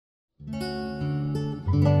Hi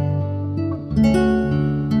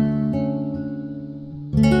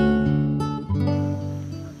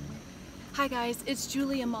guys, it's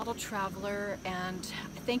Julie, a model traveler, and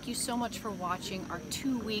thank you so much for watching our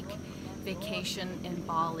 2-week vacation in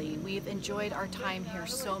Bali. We've enjoyed our time here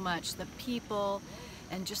so much. The people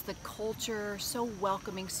and just the culture, so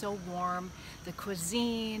welcoming, so warm. The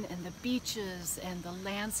cuisine and the beaches and the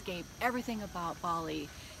landscape, everything about Bali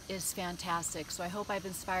is fantastic. So I hope I've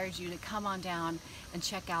inspired you to come on down and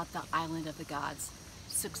check out the Island of the Gods,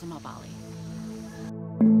 Suksma Bali.